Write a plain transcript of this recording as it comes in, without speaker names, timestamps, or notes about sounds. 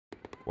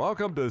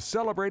Welcome to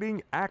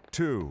Celebrating Act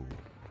Two.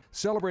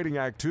 Celebrating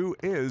Act Two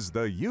is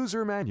the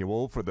user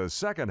manual for the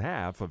second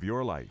half of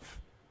your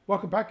life.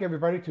 Welcome back,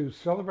 everybody, to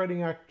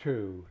Celebrating Act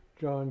Two.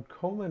 John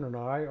Coleman and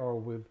I are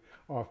with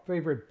our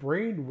favorite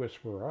brain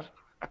whisperer,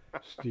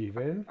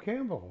 Stephen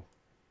Campbell.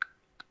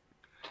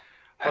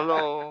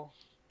 Hello.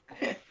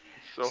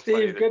 So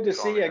Steve, good to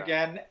see you that.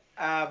 again.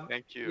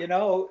 Thank you. You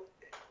know,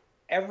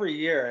 every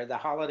year the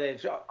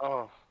holidays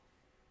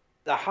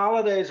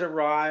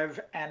arrive,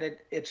 and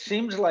it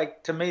seems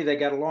like to me they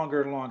get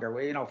longer and longer.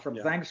 From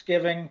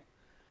Thanksgiving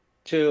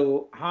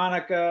to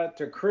Hanukkah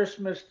to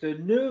Christmas to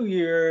New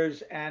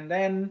Year's, and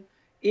then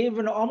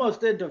even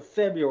almost into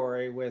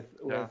February with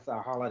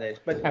holidays.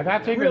 But And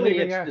that's even really,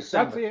 leaving it's out,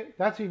 December.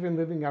 that's even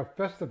leaving out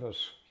Festivus.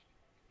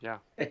 Yeah.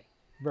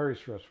 Very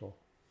stressful.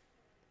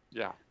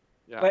 Yeah.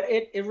 Yeah. But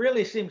it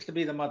really seems to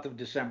be the month of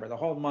December. The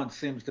whole month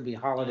seems to be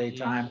holiday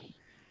time.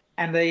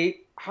 And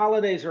the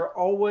holidays are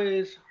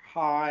always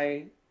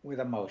high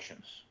with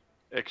emotions.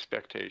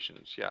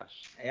 Expectations, yes.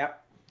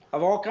 Yep.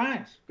 Of all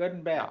kinds, good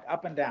and bad,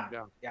 up and down.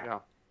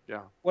 Yeah.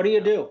 What do you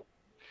do?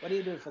 What do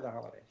you do for the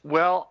holidays?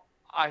 Well,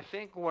 I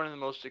think one of the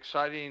most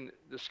exciting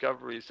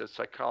discoveries that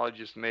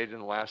psychologists made in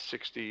the last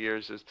 60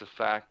 years is the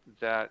fact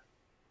that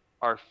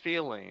our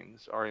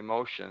feelings, our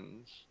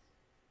emotions,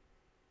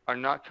 are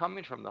not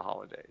coming from the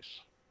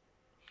holidays.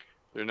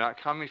 They're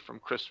not coming from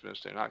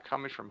Christmas. They're not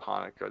coming from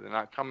Hanukkah. They're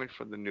not coming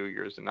from the New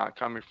Year's. They're not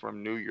coming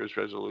from New Year's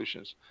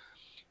resolutions.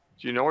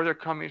 Do you know where they're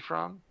coming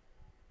from?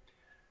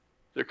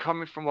 They're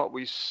coming from what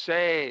we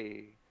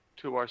say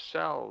to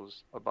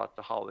ourselves about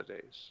the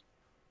holidays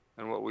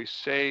and what we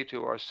say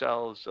to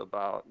ourselves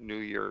about New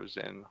Year's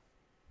and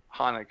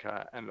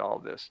Hanukkah and all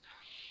this.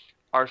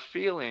 Our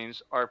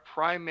feelings are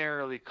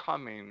primarily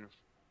coming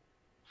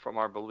from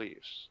our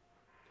beliefs.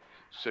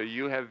 So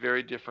you have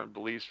very different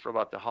beliefs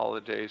about the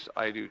holidays.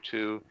 I do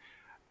too.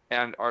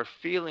 And our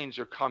feelings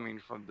are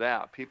coming from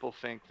that. People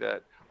think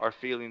that our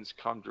feelings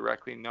come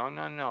directly.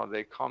 No.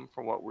 They come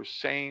from what we're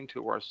saying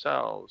to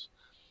ourselves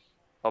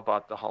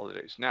about the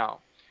holidays. Now,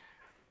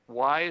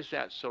 why is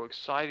that so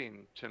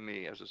exciting to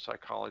me as a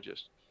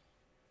psychologist?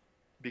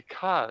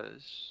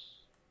 Because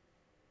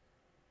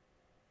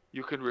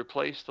you can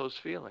replace those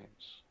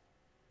feelings.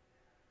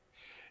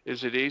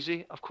 Is it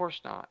easy? Of course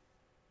not.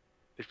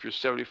 If you're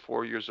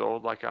 74 years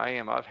old like I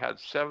am, I've had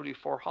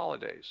 74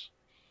 holidays.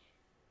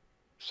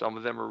 Some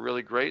of them are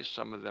really great.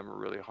 Some of them are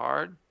really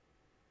hard.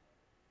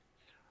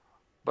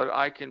 But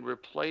I can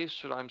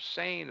replace what I'm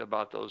saying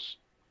about those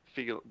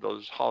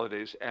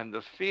holidays, and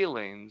the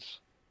feelings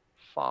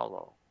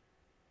follow.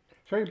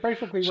 So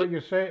basically what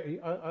you're saying,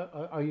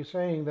 are you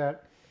saying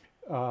that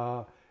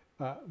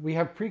we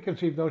have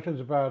preconceived notions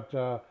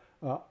about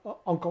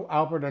Uncle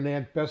Albert and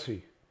Aunt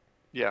Bessie?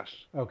 Yes.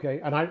 Okay,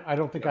 and I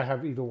don't think I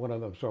have either one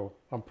of them, so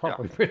I'm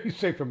probably pretty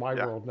safe in my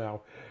world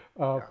now.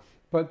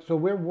 But so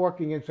we're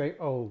walking and saying,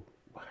 oh,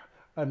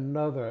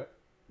 another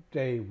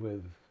day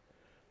with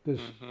this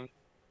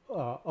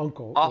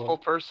uncle. Awful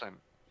person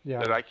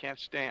that I can't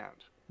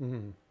stand.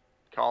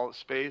 Call it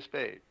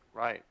spade,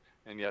 right?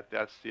 And yet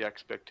that's the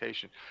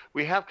expectation.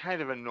 We have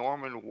kind of a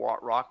Norman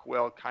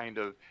Rockwell kind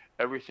of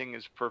everything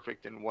is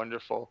perfect and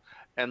wonderful.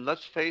 And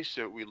let's face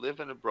it, we live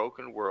in a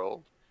broken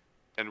world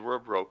and we're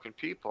broken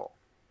people.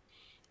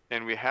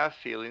 And we have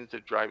feelings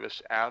that drive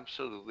us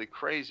absolutely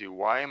crazy.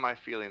 Why am I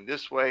feeling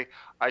this way?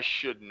 I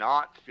should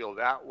not feel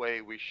that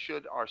way. We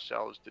should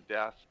ourselves to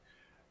death.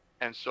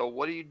 And so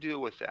what do you do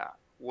with that?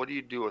 What do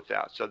you do with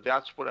that? So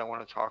that's what I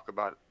want to talk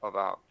about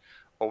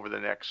over the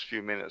next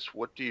few minutes.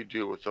 What do you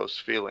do with those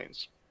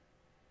feelings?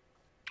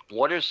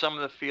 What are some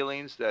of the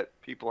feelings that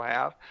people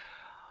have?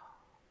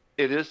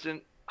 It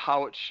isn't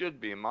how it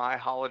should be. My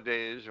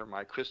holidays or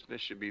my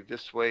Christmas should be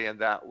this way and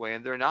that way,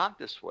 and they're not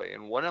this way.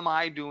 And what am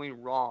I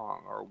doing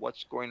wrong, or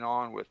what's going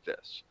on with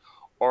this?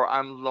 Or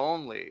I'm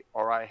lonely,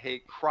 or I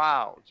hate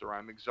crowds, or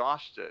I'm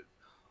exhausted,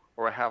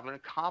 or I haven't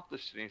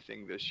accomplished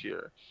anything this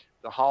year.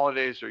 The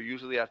holidays are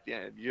usually at the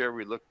end of the year.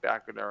 We look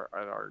back at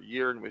our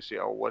year and we say,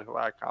 oh, what have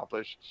I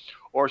accomplished?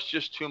 Or it's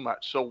just too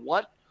much. So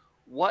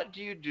what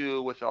do you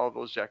do with all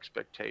those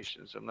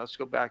expectations? And let's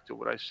go back to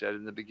what I said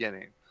in the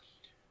beginning.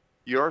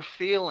 Your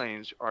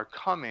feelings are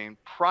coming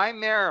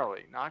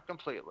primarily, not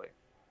completely,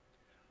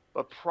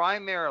 but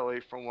primarily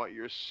from what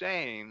you're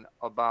saying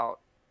about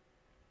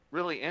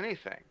really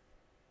anything,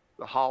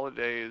 the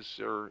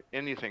holidays or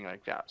anything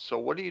like that. So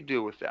what do you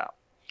do with that?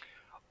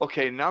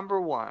 Okay,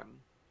 number one,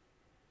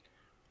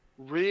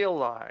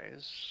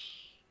 realize,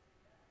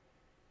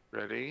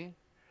 ready?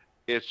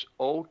 It's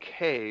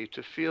okay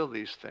to feel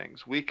these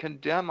things. We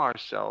condemn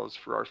ourselves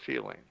for our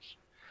feelings.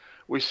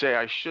 We say,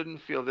 I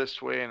shouldn't feel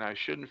this way and I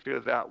shouldn't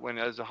feel that way.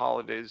 As the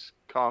holidays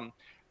come,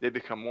 they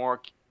become more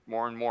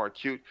and more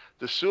acute.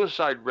 The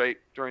suicide rate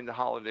during the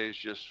holidays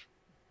just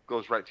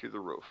goes right through the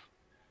roof.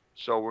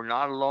 So we're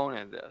not alone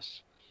in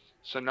this.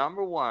 So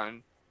number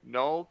one,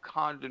 no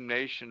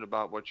condemnation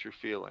about what you're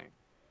feeling.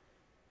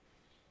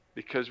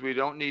 Because we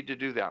don't need to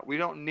do that. We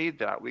don't need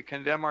that. We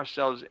condemn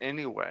ourselves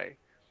anyway.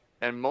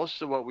 And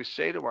most of what we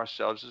say to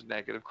ourselves is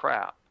negative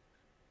crap.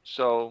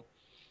 So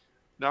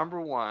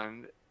Number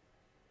one,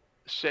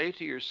 say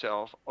to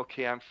yourself,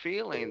 okay, I'm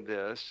feeling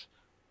this,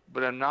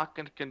 but I'm not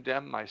going to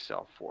condemn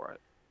myself for it.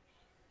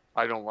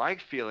 I don't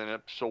like feeling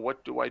it, so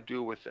what do I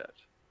do with it?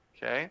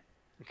 Okay?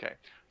 Okay.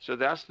 So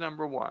that's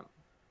number one.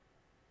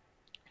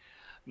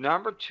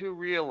 Number two,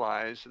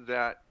 realize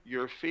that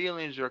your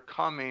feelings are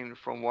coming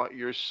from what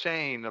you're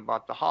saying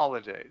about the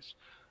holidays.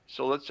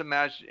 So let's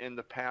imagine in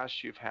the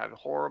past you've had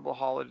horrible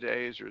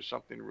holidays, or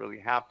something really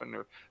happened,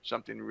 or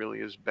something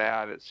really is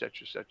bad, etc.,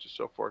 etc.,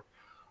 so forth.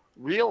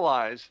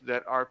 Realize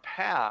that our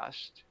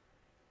past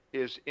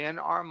is in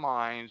our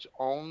minds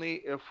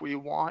only if we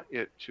want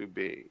it to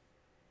be.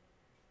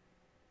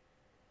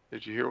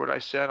 Did you hear what I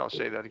said? I'll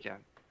say that again.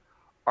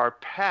 Our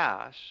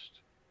past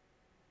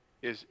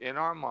is in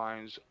our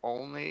minds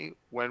only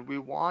when we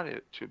want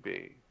it to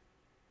be.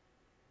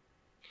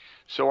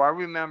 So I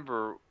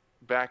remember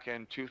back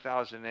in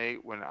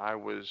 2008 when I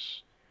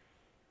was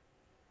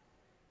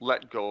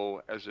let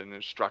go as an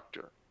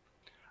instructor.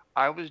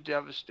 I was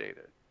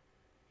devastated.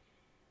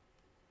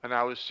 And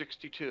I was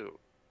 62.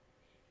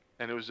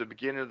 And it was the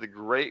beginning of the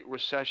Great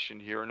Recession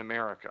here in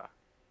America,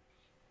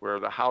 where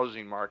the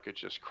housing market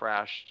just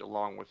crashed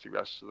along with the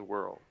rest of the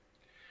world.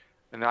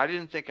 And I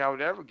didn't think I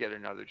would ever get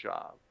another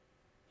job.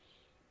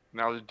 And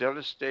I was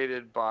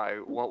devastated by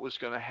what was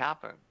going to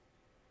happen.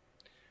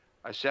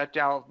 I sat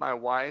down with my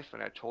wife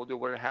and I told her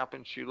what had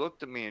happened. She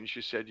looked at me and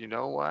she said, you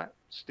know what,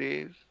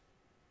 Steve?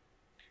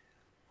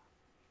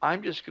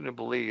 I'm just going to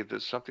believe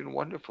that something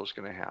wonderful is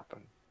going to happen.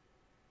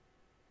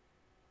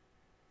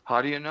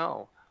 How do you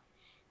know?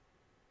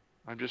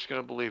 I'm just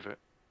going to believe it.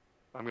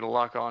 I'm going to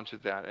lock on to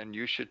that, and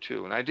you should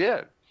too. And I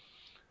did.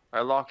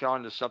 I locked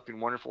on to something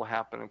wonderful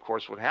happened. Of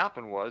course, what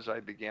happened was I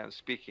began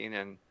speaking,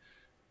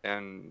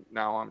 and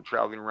now I'm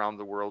traveling around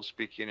the world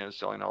speaking and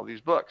selling all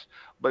these books.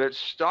 But it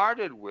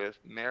started with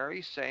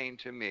Mary saying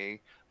to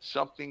me,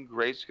 something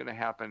great's going to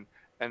happen,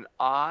 and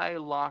I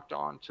locked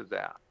on to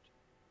that.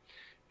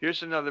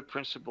 Here's another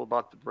principle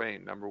about the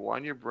brain. Number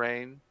one, your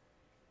brain,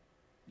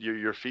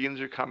 your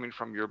feelings are coming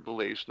from your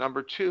beliefs.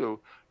 Number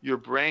two, your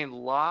brain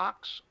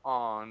locks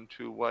on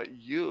to what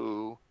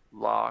you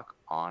lock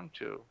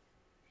onto.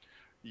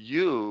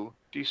 You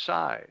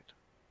decide.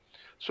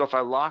 So if I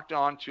locked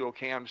on to,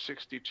 okay, I'm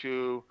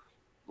 62,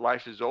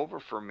 life is over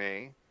for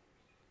me,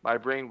 my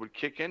brain would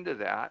kick into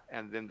that.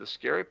 And then the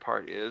scary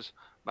part is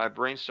my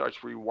brain starts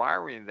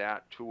rewiring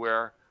that to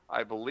where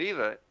I believe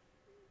it,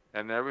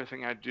 and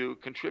everything I do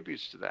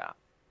contributes to that.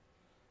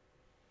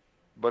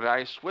 But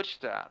I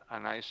switched that,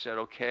 and I said,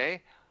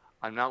 okay,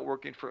 I'm not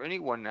working for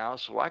anyone now,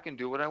 so I can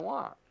do what I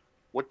want.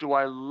 What do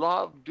I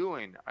love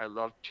doing? I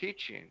love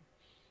teaching,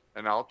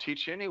 and I'll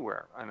teach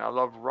anywhere. And I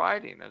love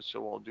writing, and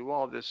so I'll do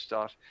all this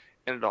stuff,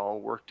 and it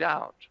all worked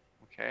out,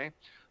 okay?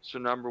 So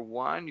number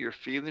one, your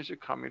feelings are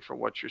coming from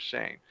what you're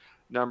saying.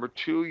 Number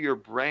two, your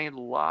brain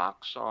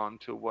locks on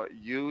to what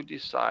you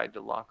decide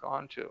to lock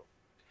onto.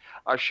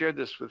 I've shared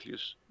this with you,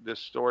 this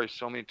story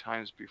so many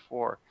times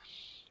before.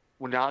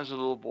 When I was a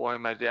little boy,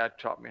 my dad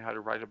taught me how to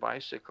ride a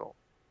bicycle.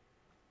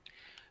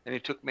 And he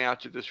took me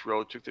out to this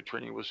road, took the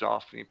training wheels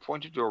off, and he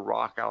pointed to a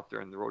rock out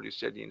there in the road. He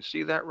said, you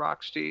see that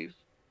rock, Steve?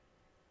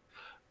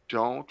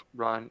 Don't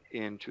run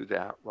into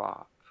that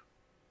rock.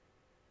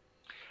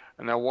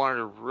 And I wanted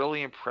to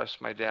really impress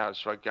my dad,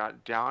 so I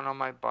got down on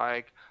my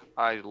bike.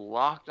 I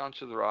locked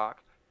onto the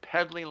rock,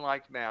 pedaling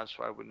like mad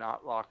so I would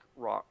not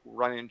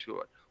run into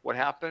it. What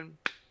happened?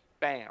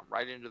 Bam,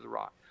 right into the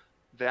rock.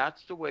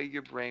 That's the way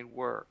your brain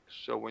works.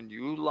 So when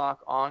you lock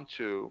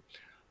onto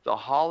the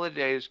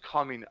holidays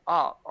coming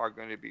up are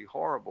going to be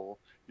horrible,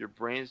 your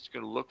brain's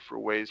going to look for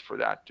ways for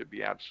that to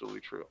be absolutely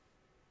true.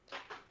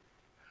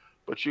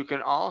 But you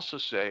can also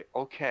say,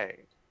 okay,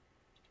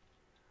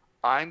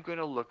 I'm going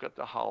to look at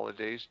the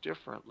holidays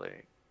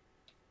differently.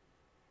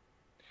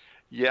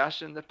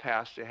 Yes, in the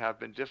past they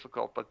have been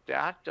difficult, but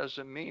that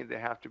doesn't mean they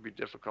have to be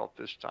difficult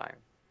this time.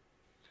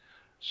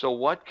 So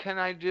what can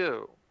I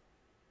do?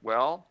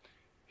 Well,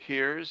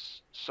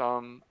 here's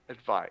some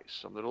advice,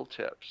 some little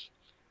tips.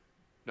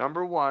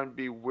 Number one,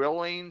 be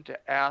willing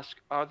to ask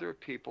other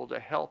people to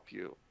help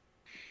you.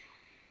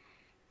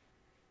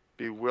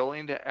 Be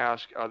willing to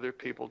ask other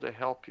people to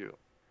help you.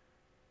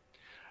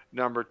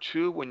 Number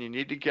two, when you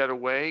need to get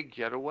away,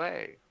 get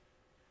away.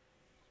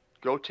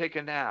 Go take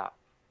a nap.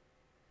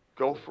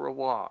 Go for a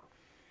walk.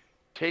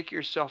 Take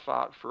yourself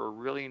out for a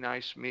really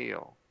nice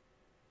meal.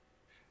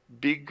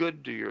 Be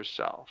good to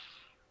yourself.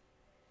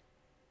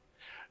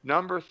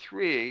 Number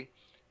three,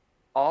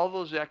 all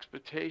those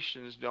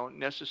expectations don't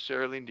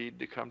necessarily need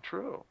to come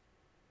true.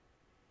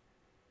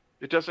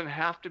 It doesn't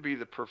have to be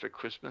the perfect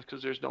Christmas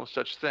because there's no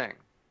such thing.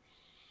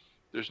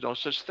 There's no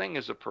such thing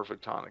as a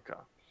perfect Hanukkah.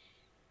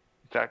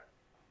 In fact,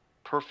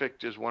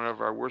 perfect is one of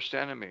our worst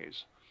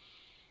enemies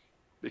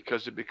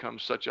because it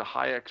becomes such a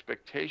high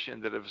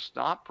expectation that if it's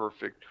not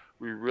perfect,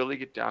 we really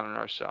get down on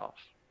ourselves.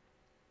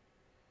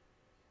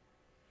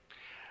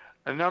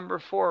 And number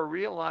four,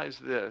 realize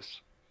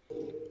this,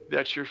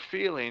 that your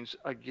feelings,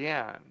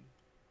 again,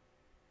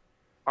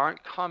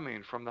 aren't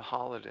coming from the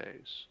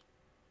holidays.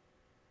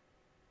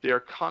 They are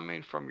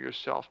coming from your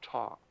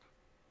self-talk.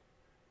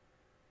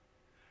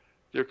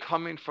 They're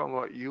coming from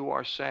what you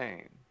are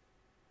saying.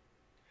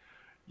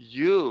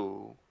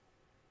 You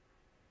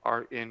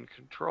are in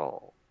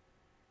control.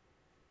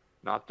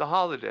 Not the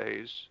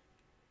holidays.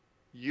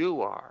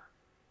 You are.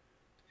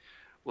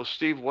 Well,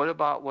 Steve, what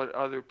about what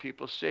other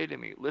people say to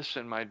me?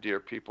 Listen, my dear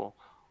people,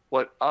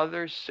 what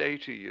others say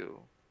to you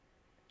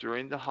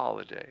during the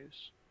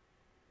holidays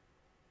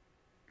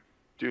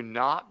do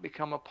not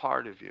become a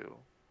part of you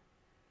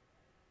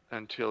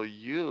until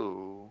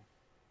you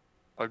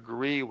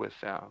agree with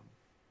them.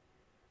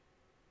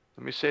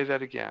 Let me say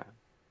that again.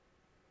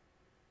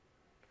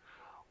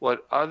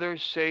 What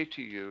others say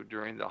to you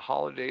during the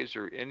holidays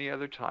or any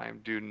other time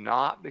do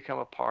not become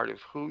a part of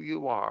who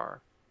you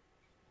are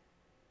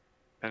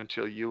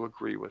until you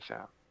agree with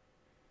them.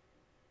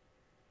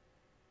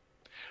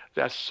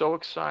 That's so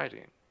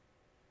exciting.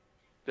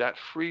 That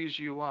frees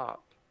you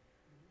up.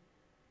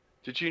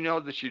 Did you know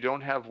that you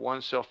don't have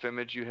one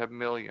self-image, you have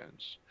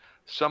millions?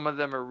 Some of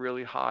them are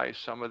really high,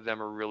 some of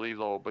them are really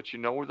low, but you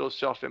know where those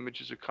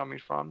self-images are coming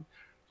from?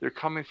 They're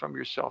coming from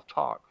your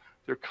self-talk.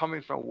 They're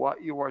coming from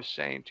what you are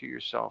saying to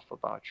yourself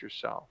about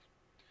yourself.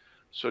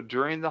 So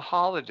during the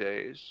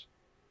holidays,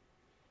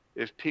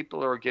 if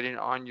people are getting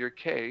on your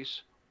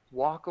case,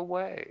 walk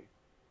away.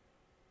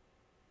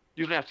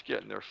 You don't have to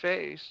get in their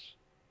face,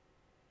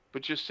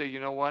 but just say, you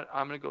know what?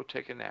 I'm going to go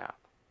take a nap.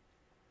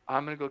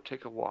 I'm going to go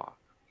take a walk.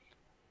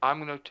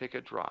 I'm going to take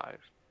a drive.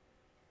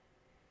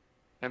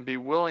 And be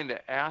willing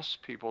to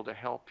ask people to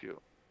help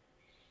you.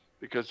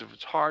 Because if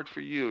it's hard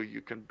for you,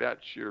 you can bet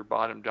your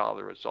bottom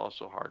dollar it's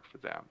also hard for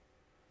them.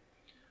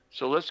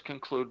 So let's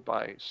conclude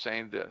by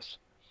saying this.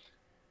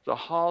 The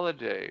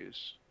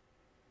holidays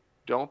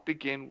don't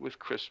begin with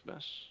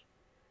Christmas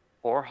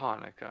or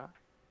Hanukkah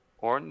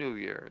or New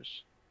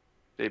Year's.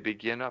 They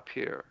begin up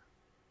here.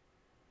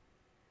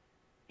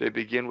 They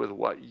begin with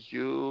what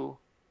you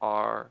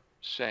are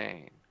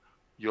saying.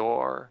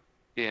 You're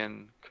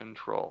in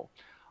control.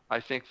 I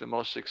think the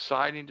most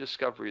exciting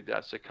discovery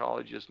that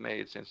psychology has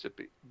made since it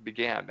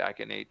began back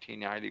in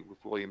 1890 with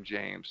William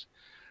James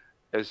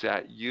is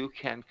that you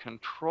can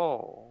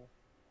control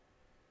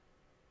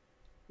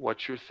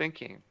what you're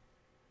thinking.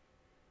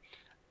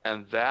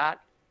 And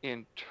that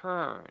in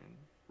turn,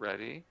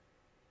 ready,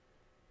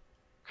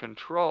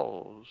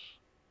 controls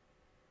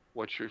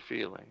what you're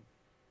feeling.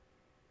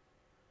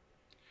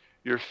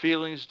 Your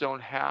feelings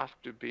don't have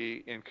to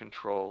be in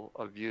control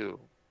of you.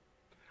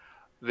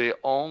 They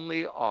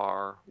only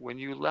are when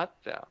you let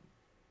them.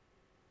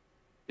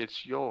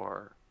 It's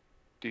your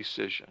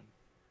decision.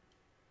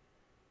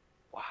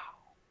 Wow.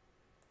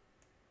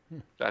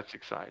 That's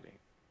exciting.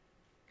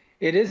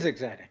 It is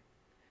exciting.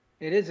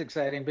 It is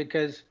exciting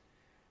because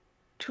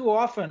too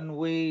often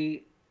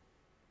we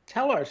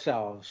tell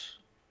ourselves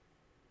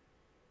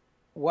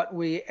what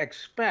we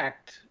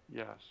expect.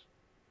 Yes.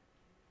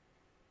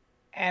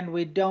 And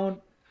we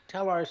don't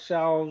tell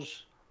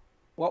ourselves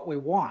what we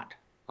want.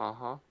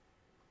 Uh-huh.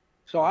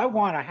 So I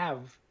want to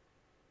have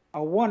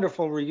a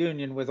wonderful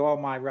reunion with all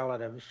my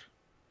relatives,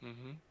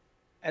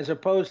 as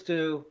opposed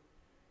to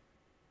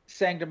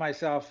saying to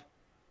myself,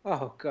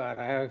 oh, God,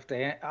 I have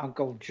to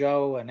Uncle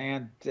Joe and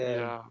Aunt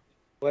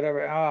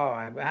whatever.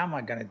 Oh, how am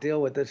I going to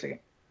deal with this again?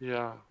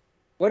 Yeah.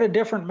 What a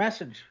different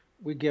message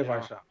we give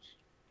ourselves.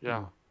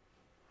 Yeah.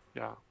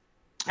 Yeah.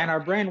 And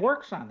our brain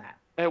works on that.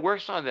 It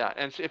works on that.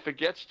 And if it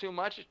gets too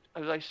much,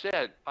 as I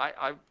said,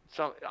 I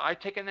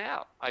take a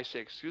nap. I say,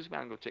 excuse me,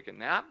 I'm going to take a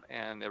nap.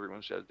 And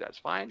everyone says, that's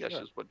fine. That's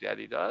just what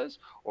Daddy does.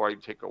 Or I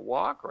take a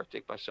walk, or I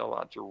take myself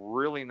out to a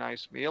really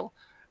nice meal.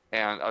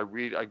 And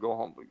I go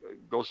home,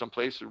 go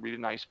someplace and read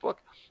a nice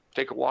book,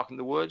 take a walk in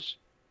the woods.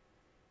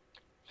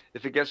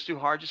 If it gets too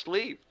hard, just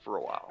leave for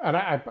a while. And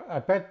I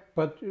bet,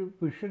 but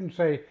we shouldn't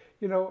say,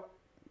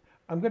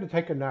 I'm going to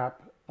take a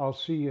nap. I'll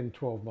see you in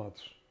 12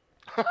 months.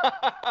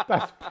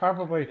 That's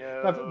probably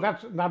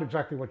that's not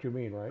exactly what you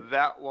mean, right?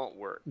 That won't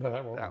work. No,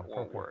 that won't work.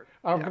 Okay. Work.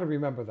 I'm going to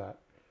remember that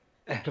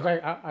because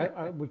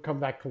I would come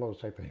that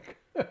close, I think.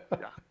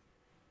 Yeah,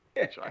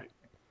 that's right.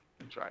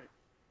 That's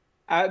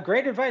right.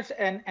 Great advice,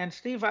 and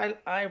Steve, I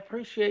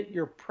appreciate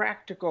your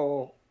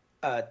practical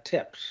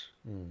tips.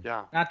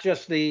 Yeah. Not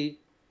just the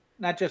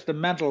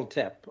mental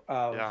tip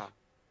of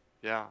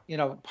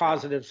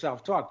positive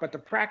self-talk, but the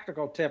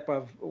practical tip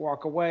of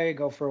walk away,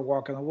 go for a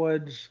walk in the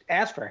woods,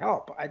 ask for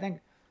help. I think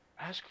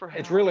ask for help.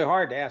 It's really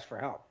hard to ask for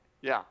help.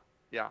 Yeah.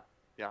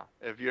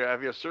 If you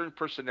have a certain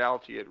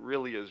personality, it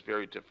really is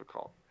very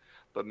difficult.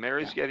 But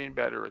Mary's getting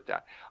better at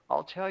that.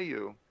 I'll tell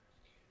you,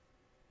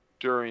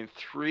 during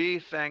 3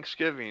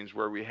 Thanksgivings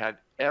where we had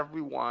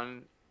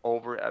everyone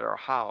over at our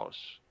house,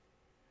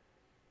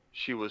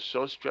 she was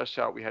so stressed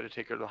out we had to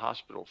take her to the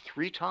hospital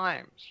 3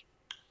 times.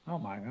 Oh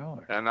my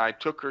God. And I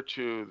took her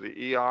to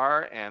the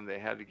ER and they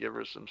had to give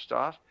her some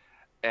stuff.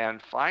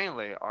 And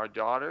finally, our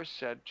daughter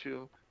said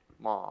to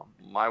Mom,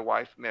 my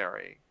wife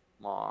Mary,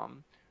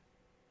 Mom,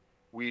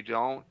 we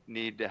don't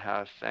need to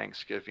have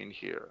Thanksgiving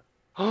here.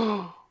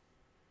 Oh,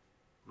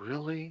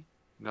 really?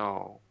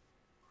 No.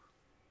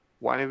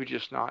 Why don't we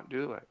just not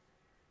do it?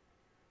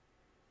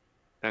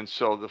 And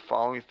so the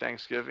following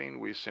Thanksgiving,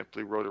 we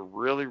simply wrote a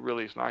really,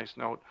 really nice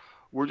note.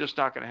 we're just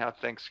not going to have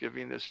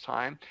Thanksgiving this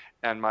time.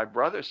 And my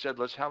brother said,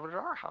 let's have it at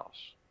our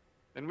house.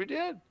 And we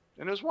did.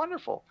 And it was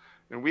wonderful.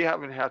 And we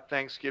haven't had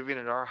Thanksgiving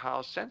at our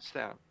house since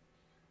then.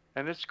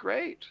 And it's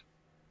great.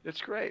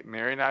 It's great.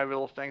 Mary and I have a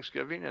little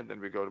Thanksgiving, and then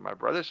we go to my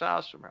brother's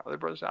house or my other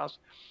brother's house.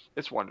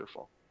 It's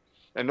wonderful.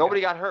 And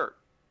nobody got hurt.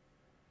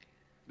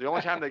 The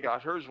only time they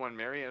got hurt is when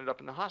Mary ended up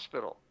in the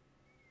hospital.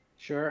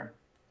 Sure.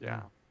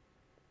 Yeah.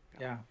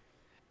 Yeah.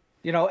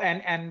 You know,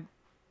 and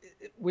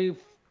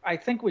I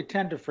think we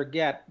tend to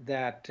forget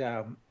that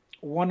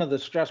one of the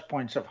stress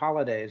points of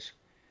holidays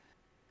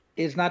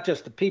is not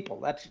just the people.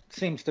 That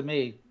seems to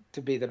me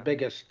to be the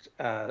biggest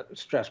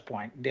stress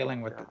point,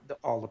 dealing with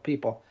all the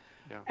people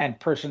and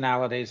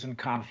personalities and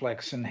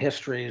conflicts and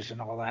histories and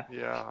all that.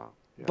 Yeah.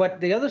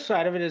 But the other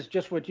side of it is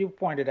just what you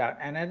pointed out,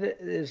 and it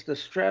is the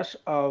stress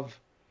of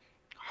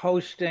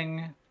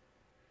hosting,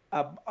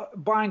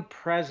 buying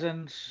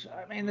presents.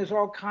 I mean, there's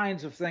all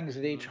kinds of things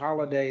at each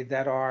holiday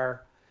that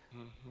are,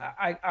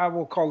 I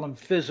will call them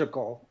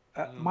physical.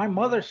 My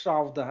mother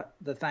solved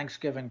the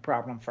Thanksgiving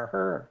problem for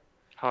her.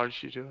 How did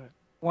she do it?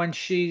 When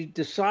she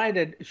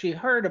decided, she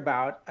heard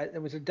about,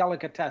 there was a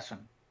delicatessen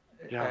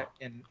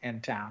in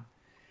town.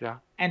 Yeah.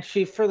 And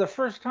she, for the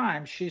first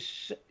time, she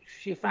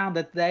found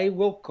that they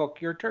will cook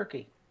your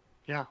turkey.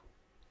 Yeah.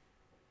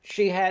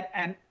 She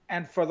had,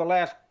 and for the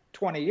last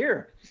 20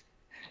 years,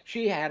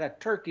 she had a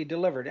turkey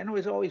delivered, and it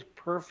was always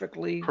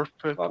perfectly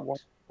cooked.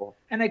 Wonderful.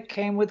 And it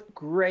came with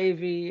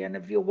gravy, and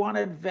if you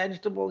wanted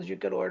vegetables, you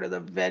could order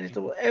the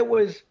vegetables. It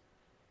was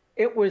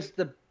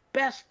the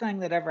best thing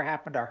that ever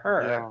happened to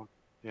her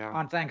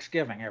on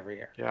Thanksgiving every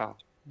year. Yeah.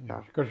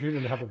 Because she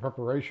didn't have the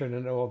preparation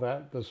and all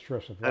that, the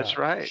stress of that. That's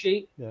right.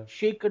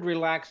 She could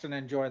relax and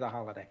enjoy the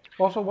holiday.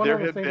 Also, one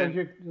other thing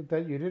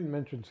that you didn't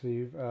mention,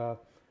 Steve,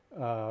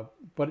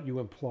 but you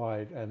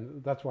implied,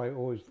 and that's why I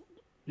always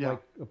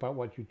like about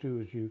what you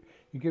do, is you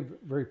give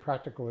very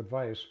practical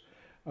advice.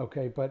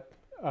 Okay, but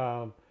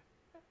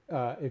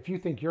if you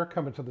think you're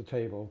coming to the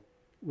table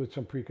with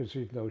some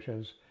preconceived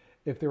notions,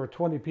 if there are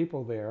 20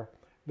 people there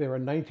are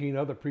 19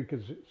 other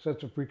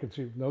sets of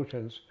preconceived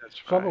notions,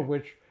 some of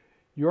which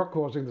you're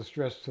causing the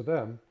stress to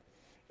them,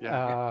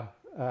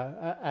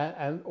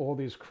 and all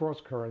these cross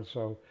currents.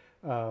 So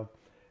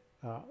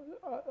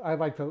I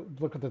like to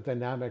look at the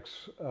dynamics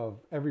of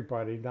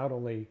everybody, not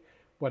only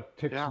what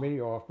ticks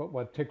me off, but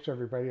what ticks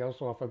everybody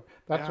else off. And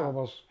that's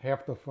almost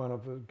half the fun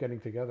of getting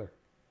together.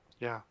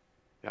 Yeah.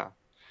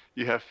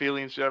 You have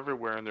feelings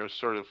everywhere, and they're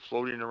sort of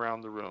floating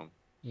around the room.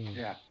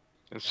 Yeah.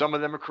 And some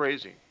of them are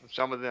crazy. And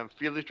some of them,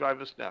 feelings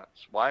drive us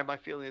nuts. Why am I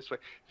feeling this way?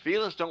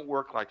 Feelings don't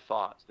work like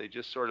thoughts. They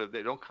just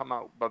they don't come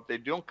out, but they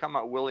don't come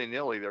out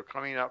willy-nilly. They're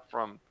coming up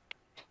from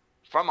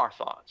our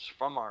thoughts,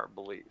 from our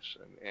beliefs.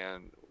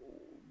 And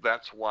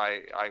that's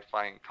why I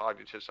find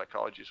cognitive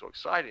psychology so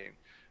exciting,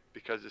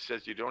 because it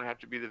says you don't have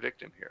to be the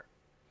victim here.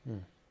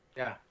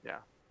 Yeah.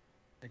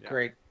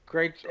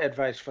 Great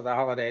advice for the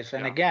holidays.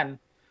 And again,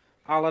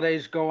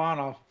 holidays go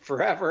on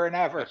forever and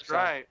ever. That's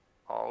right.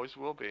 Always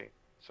will be.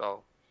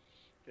 So,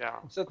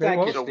 So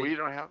thank you, so Steve. we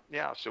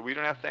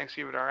don't have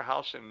Thanksgiving at our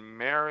house, and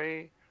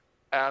Mary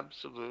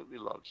absolutely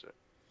loves it.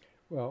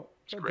 Well,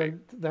 it's great.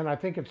 Then I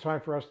think it's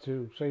time for us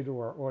to say to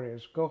our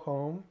audience, go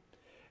home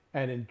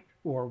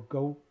or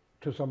go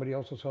to somebody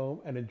else's home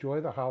and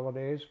enjoy the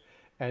holidays,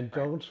 and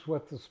don't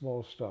sweat the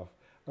small stuff.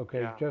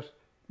 Okay, just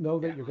know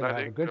that you're going to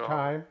have a good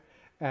time,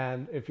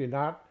 and if you're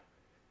not,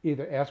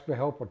 either ask for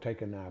help or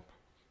take a nap.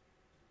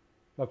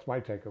 That's my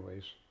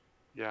takeaways.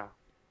 Yeah.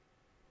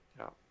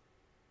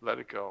 Let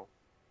it go.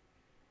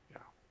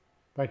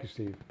 Thank you,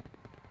 Steve.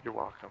 You're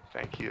welcome.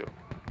 Thank you.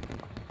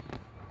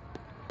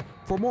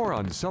 For more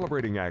on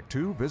Celebrating Act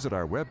Two, visit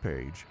our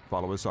webpage,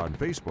 follow us on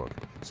Facebook,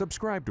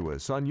 subscribe to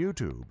us on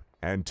YouTube,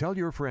 and tell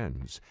your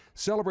friends.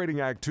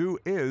 Celebrating Act Two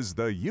is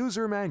the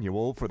user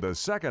manual for the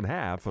second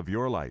half of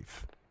your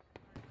life.